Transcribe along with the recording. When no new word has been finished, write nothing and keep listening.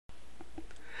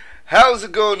How's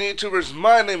it going, YouTubers?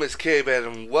 My name is Kabad,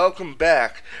 and welcome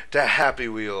back to Happy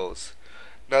Wheels.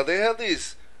 Now, they have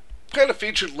these kind of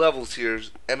featured levels here,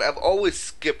 and I've always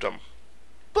skipped them.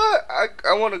 But I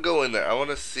want to go in there. I want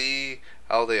to see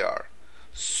how they are.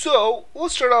 So, we'll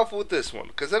start off with this one,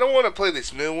 because I don't want to play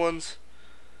these new ones.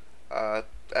 I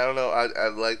don't know, I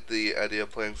like the idea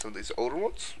of playing some of these older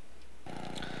ones.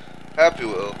 Happy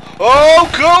Wheel. Oh,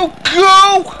 go!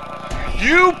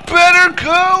 You better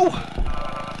go!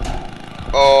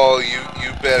 Oh, you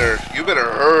better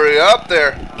hurry up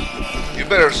there. You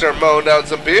better start mowing down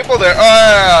some people there.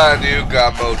 Ah, and you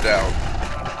got mowed down.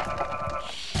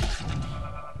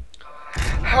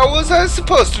 How was I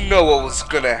supposed to know what was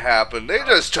gonna happen? They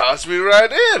just tossed me right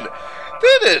in.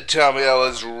 They didn't tell me I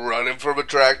was running from a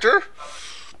tractor.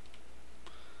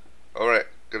 Alright,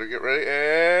 gonna get ready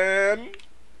and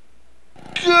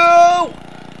go!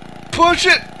 Push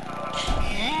it!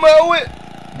 Mow it!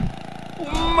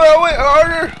 Mow it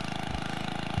harder!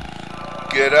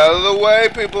 Get out of the way,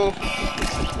 people!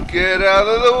 Get out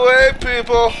of the way,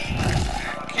 people!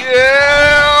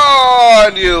 Get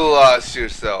on! You lost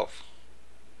yourself.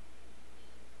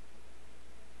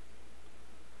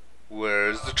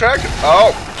 Where's the tractor?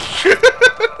 Oh!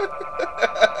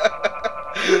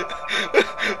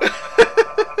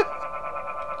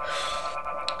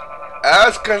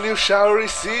 Ask and you shall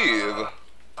receive.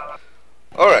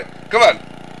 Alright, come on.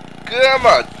 Come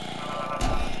on.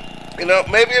 You know,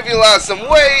 maybe if you lost some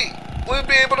weight, we'd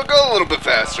be able to go a little bit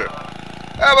faster.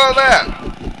 How about that?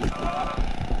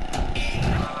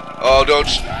 Oh,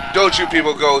 don't you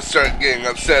people go start getting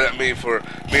upset at me for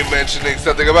me mentioning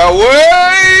something about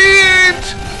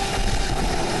weight!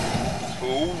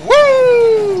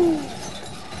 Woo!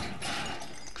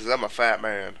 Because I'm a fat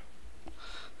man.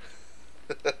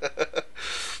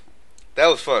 That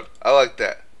was fun. I like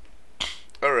that.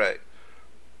 Alright.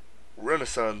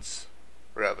 Renaissance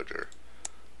Ravager.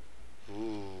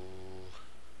 Ooh.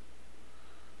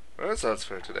 Renaissance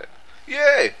Fair today.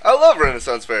 Yay! I love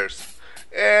Renaissance Fairs.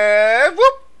 And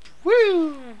whoop!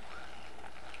 Woo!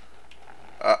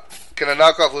 Can I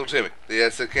knock off little Timmy?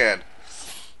 Yes, I can.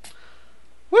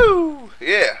 Woo!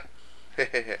 Yeah!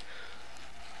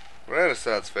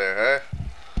 Renaissance Fair, huh?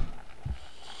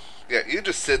 Yeah, you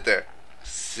just sit there.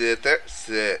 Sit there.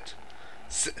 Sit.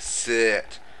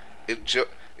 Sit. Enjoy.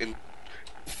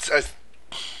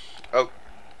 Oh.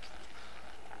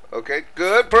 Okay,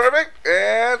 good, perfect,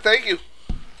 and thank you.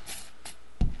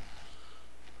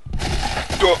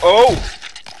 Oh!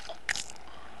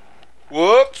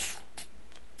 Whoops.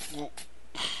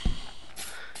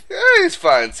 Yeah, he's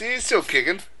fine. See, he's still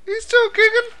kicking. He's still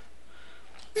kicking.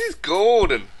 He's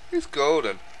golden. He's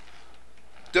golden.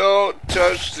 Don't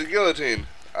touch the guillotine.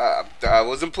 I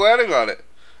wasn't planning on it.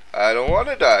 I don't want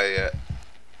to die yet.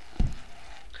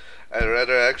 I'd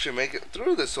rather actually make it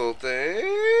through this whole thing.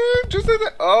 Just like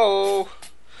that. Oh.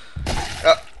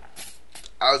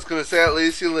 I was going to say at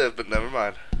least you live, but never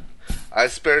mind. I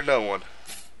spared no one.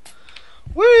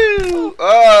 Woo!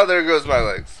 Oh, there goes my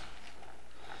legs.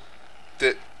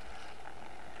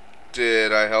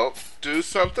 Did I help do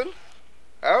something?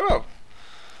 I don't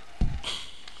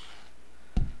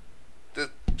know.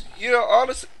 You know,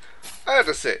 honestly, I have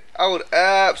to say, I would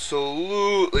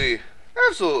absolutely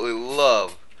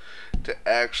love to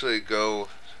actually go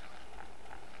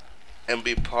and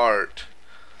be part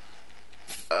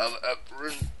of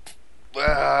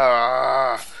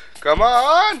come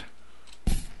on!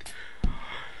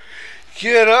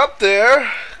 Get up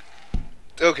there!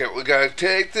 Okay, we gotta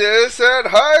take this at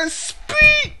high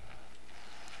speed!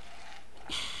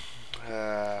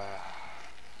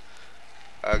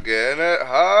 Again at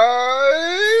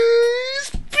high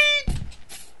speed!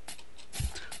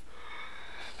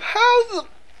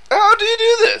 How do you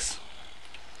do this?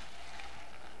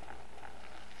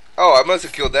 Oh, I must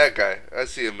have killed that guy. I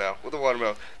see him now with the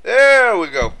watermelon. There we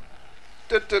go.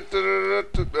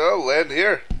 Oh, land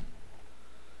here.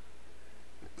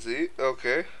 See?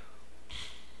 Okay.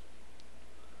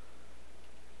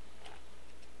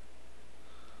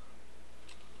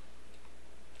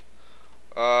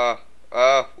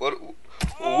 What?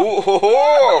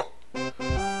 Whoa!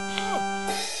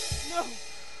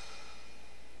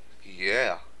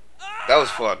 Yeah. That was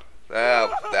fun.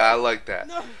 I like that.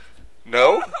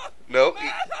 No?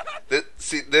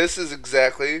 See, this is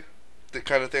exactly the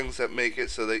kind of things that make it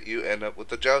so that you end up with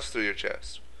the joust through your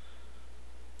chest.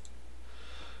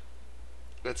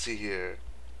 Let's see here.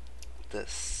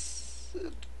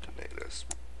 Tomatoes.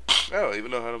 I don't even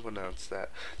know how to pronounce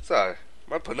that. Sorry.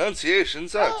 My pronunciation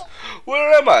sucks.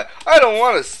 Where am I? I don't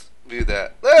want to do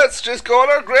that. Let's just go on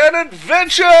our grand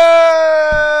adventure!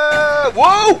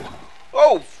 Whoa!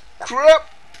 Oh, crap!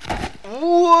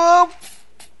 Whoa!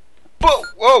 Whoa!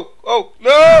 Whoa! Oh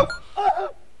no!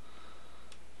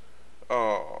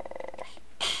 Oh.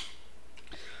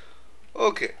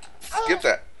 Okay. Skip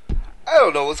that. I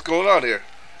don't know what's going on here.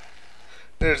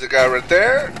 There's a guy right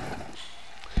there.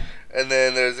 And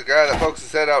then there's a guy that pokes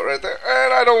his head out right there.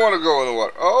 And I don't want to go in the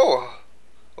water. Oh.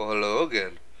 Oh, hello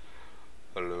again.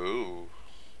 Hello.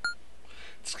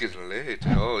 It's getting late.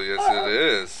 Oh, yes it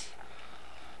is.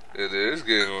 It is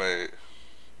getting late.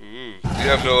 You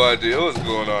have no idea what's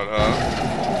going on, huh?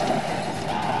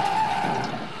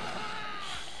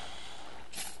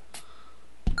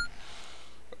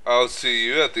 I'll see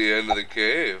you at the end of the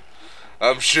cave.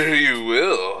 I'm sure you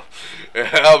will.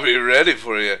 I'll be ready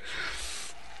for you.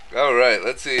 Alright,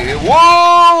 let's see here.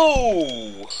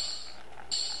 Whoa!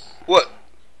 What?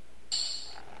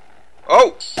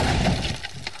 Oh!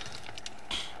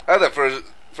 I thought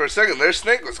for a second their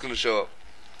snake was going to show up.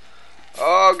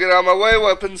 Oh, get out of my way,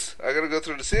 weapons. I gotta go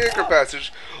through the secret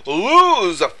passage.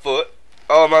 Lose a foot.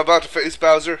 Oh, am I about to face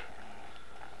Bowser?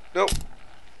 Nope.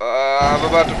 I'm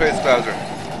about to face Bowser.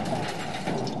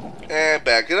 And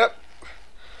back it up.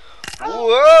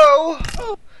 Whoa!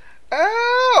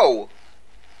 Ow!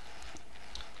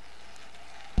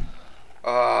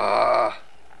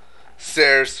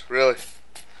 Stairs, really?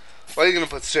 Why are you gonna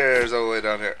put stairs all the way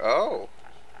down here? Oh.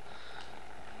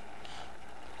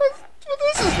 Well,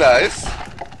 this is nice.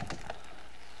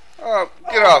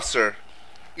 Get off, sir.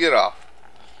 Get off.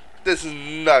 This is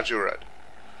not your ride.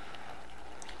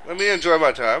 Let me enjoy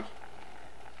my time.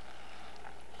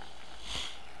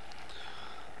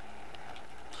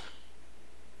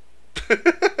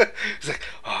 He's like,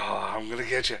 oh, I'm gonna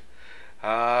get you.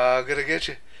 I'm gonna get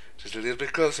you. Just a little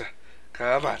bit closer.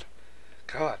 Come on.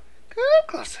 Come on. Come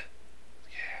closer.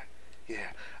 Yeah.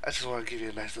 Yeah. I just want to give you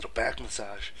a nice little back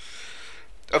massage.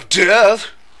 Of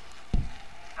death.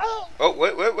 Oh,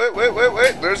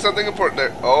 wait. There's something important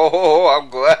there. Oh, I'm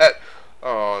glad.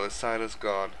 Oh, the sign is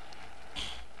gone.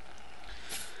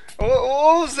 What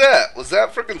was that? Was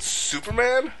that freaking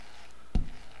Superman?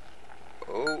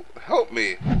 Oh, help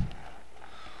me.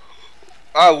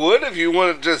 I would if you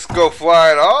wouldn't just go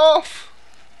flying off.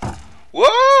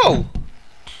 Whoa!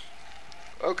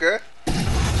 Okay.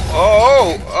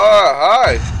 Oh,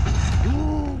 hi.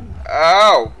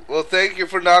 Ow. Well, thank you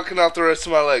for knocking off the rest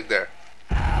of my leg there.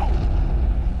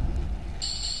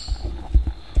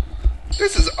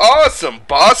 This is awesome.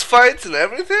 Boss fights and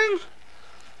everything?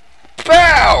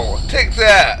 Pow! Take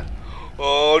that.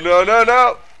 Oh, no.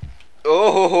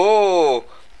 Oh,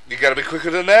 you gotta be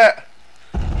quicker than that.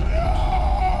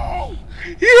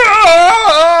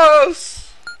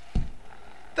 Yes!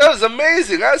 That was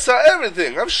amazing. I saw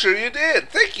everything. I'm sure you did.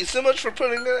 Thank you so much for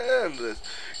putting an end to this.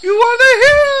 You are the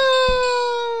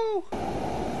hero!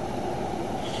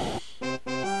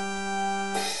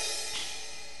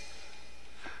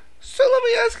 So let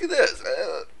me ask you this.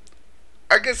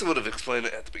 I guess I would have explained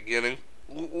it at the beginning.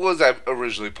 Was I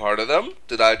originally part of them?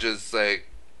 Did I just, like,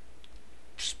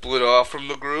 split off from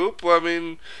the group? Well, I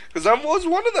mean, because I was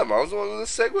one of them. I was one of the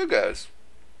Segway guys.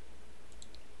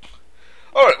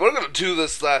 Alright, we're going to do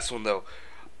this last one, though.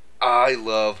 I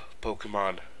love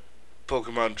Pokemon.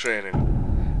 Pokemon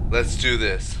training. Let's do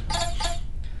this.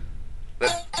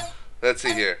 Let's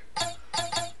see here.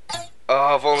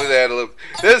 Oh, if only they had a little...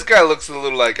 This guy looks a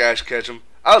little like Ash Ketchum.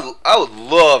 I would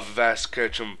love if Ash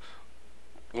Ketchum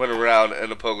went around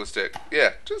in a pogo stick.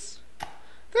 Yeah, just...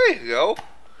 There you go.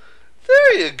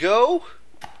 There you go.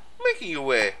 Making your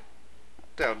way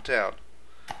downtown.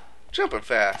 Jumping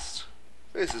fast.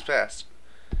 This is fast.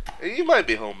 You might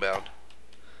be homebound.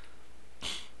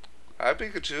 Hi,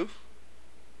 Pikachu.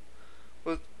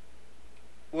 What?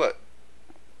 What?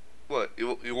 What?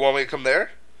 You want me to come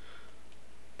there?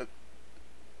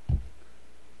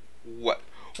 What?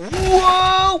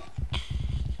 Whoa!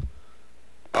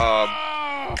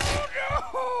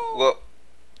 Well,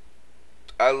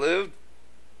 I lived.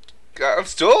 I'm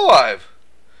still alive.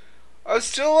 I'm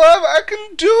still alive. I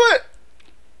can do it.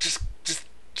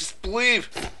 Just believe.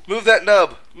 Move that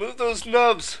nub. Move those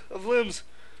nubs of limbs.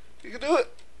 You can do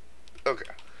it. Okay.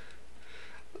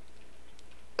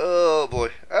 Oh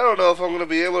boy. I don't know if I'm gonna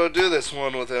be able to do this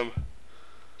one with him.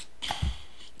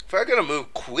 If I gotta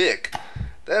move quick,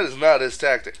 that is not his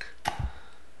tactic.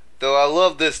 Though I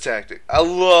love this tactic. I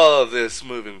love this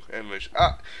moving animation.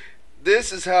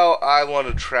 This is how I want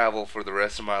to travel for the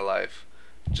rest of my life.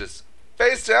 Just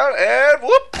face down and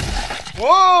whoop!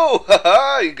 Whoa!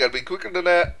 Haha! You gotta be quicker than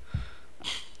that.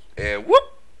 And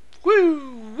whoop!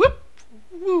 Woo! Whoop!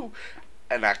 Woo!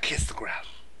 And I kiss the ground.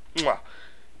 Mwah!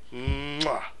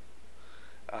 Mwah!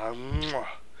 Mwah!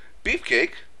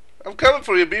 Beefcake? I'm coming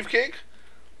for you, Beefcake.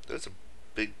 There's a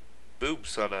big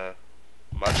boobs on a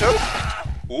macho?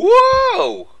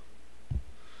 Whoa!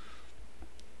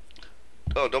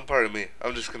 Oh, don't pardon me.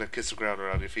 I'm just gonna kiss the ground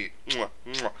around your feet. Mwah,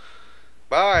 mwah.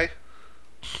 Bye.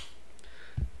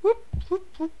 Whoop, whoop,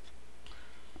 whoop.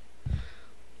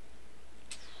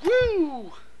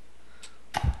 Woo!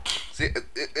 See,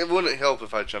 it wouldn't help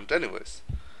if I jumped anyways.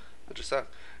 I just thought,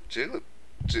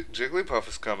 Jigglypuff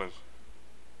is coming.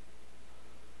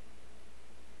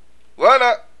 Why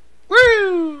not?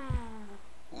 Woo!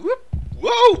 Whoop!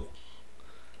 Whoa!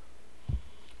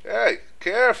 Hey,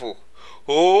 careful!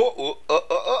 Boo!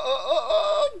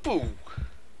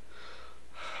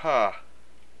 Huh.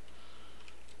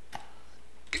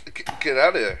 Get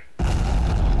out of there.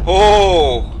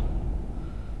 Oh!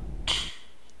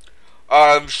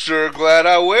 I'm sure glad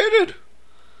I waited.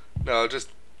 No,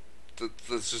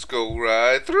 let's just go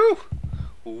right through.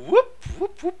 Whoop,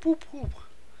 whoop, whoop, whoop, whoop.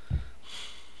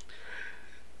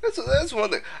 That's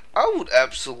one thing. I would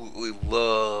absolutely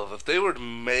love if they were to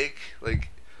make like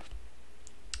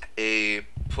a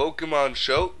Pokemon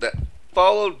show that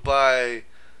followed by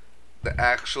the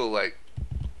actual like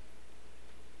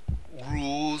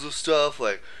rules of stuff.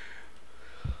 Like,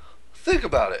 think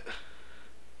about it.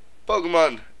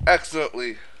 Pokemon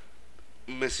accidentally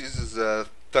misuses a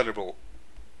Thunderbolt.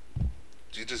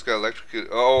 You just got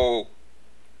electrocuted. Oh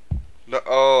no!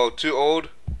 Oh, too old.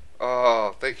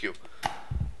 Oh, thank you.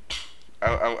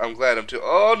 I'm glad I'm too.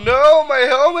 Oh no, my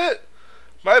helmet!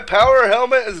 My power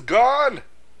helmet is gone.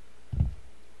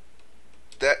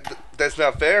 That's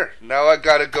not fair. Now I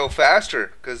gotta go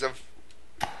faster because of.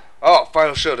 Oh,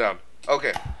 final showdown.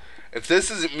 Okay, if this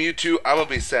isn't Mewtwo, I'm gonna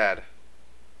be sad.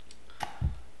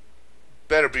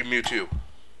 Better be Mewtwo.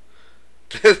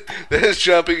 This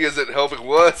jumping isn't helping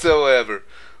whatsoever.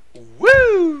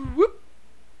 Woo! Whoop!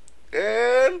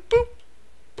 And boop!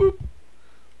 Boop!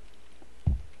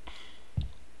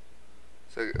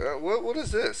 So, what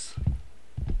is this?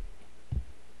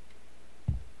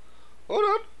 Hold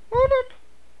on, hold on.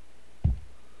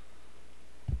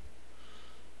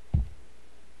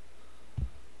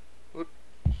 What?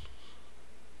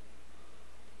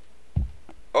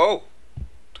 Oh,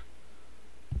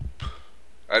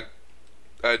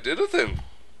 I did a thing.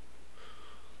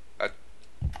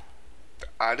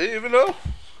 I didn't even know.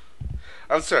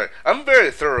 I'm sorry. I'm very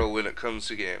thorough when it comes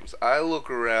to games. I look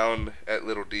around at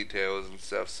little details and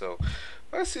stuff, so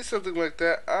if I see something like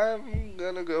that, I'm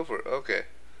gonna go for it. Okay.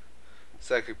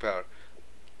 Psychic power.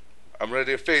 I'm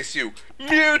ready to face you.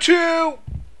 Mewtwo!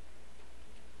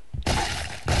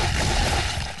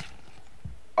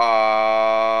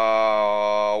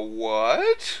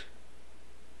 What?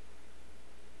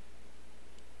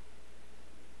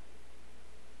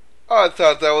 I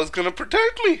thought that was gonna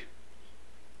protect me.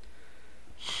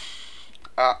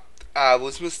 I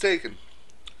was mistaken.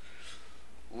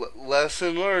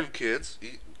 Lesson learned, kids.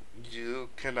 You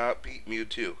cannot beat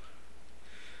Mewtwo.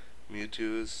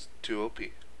 Mewtwo is too OP.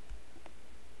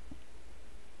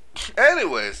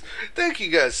 Anyways, thank you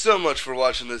guys so much for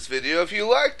watching this video. If you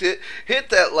liked it, hit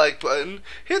that like button,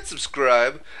 hit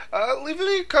subscribe, leave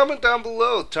me a comment down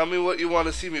below. Tell me what you want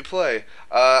to see me play.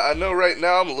 I know right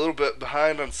now I'm a little bit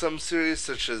behind on some series,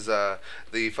 such as the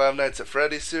Five Nights at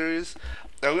Freddy's series.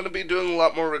 I'm going to be doing a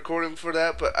lot more recording for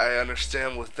that, but I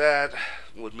understand with that,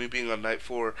 with me being on night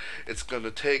 4, it's going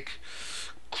to take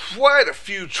quite a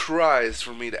few tries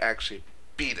for me to actually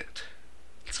beat it.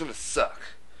 It's going to suck.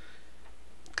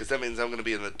 Because that means I'm going to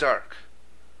be in the dark,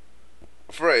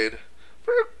 afraid,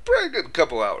 for a pretty good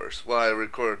couple hours while I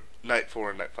record night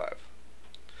 4 and night 5.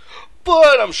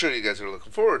 But I'm sure you guys are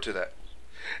looking forward to that.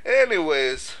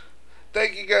 Anyways,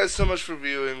 thank you guys so much for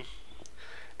viewing.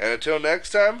 And until next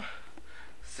time,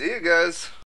 see you guys.